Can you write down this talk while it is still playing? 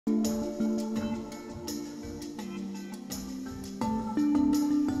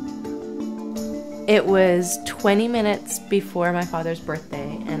It was 20 minutes before my father's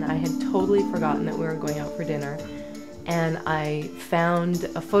birthday, and I had totally forgotten that we were going out for dinner. And I found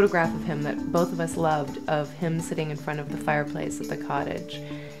a photograph of him that both of us loved, of him sitting in front of the fireplace at the cottage.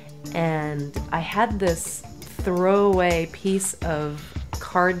 And I had this throwaway piece of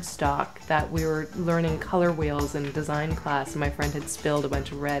cardstock that we were learning color wheels in design class, and my friend had spilled a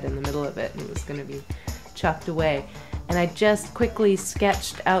bunch of red in the middle of it and it was going to be chucked away. And I just quickly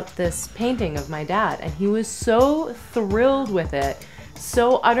sketched out this painting of my dad, and he was so thrilled with it,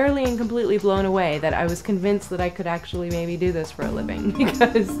 so utterly and completely blown away, that I was convinced that I could actually maybe do this for a living,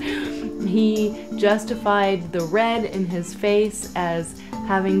 because he justified the red in his face as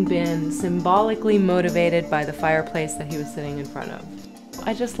having been symbolically motivated by the fireplace that he was sitting in front of.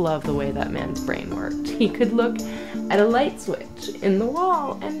 I just love the way that man's brain worked. He could look at a light switch in the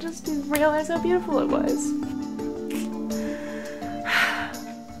wall and just realize how beautiful it was.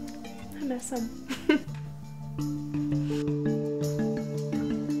 I miss him.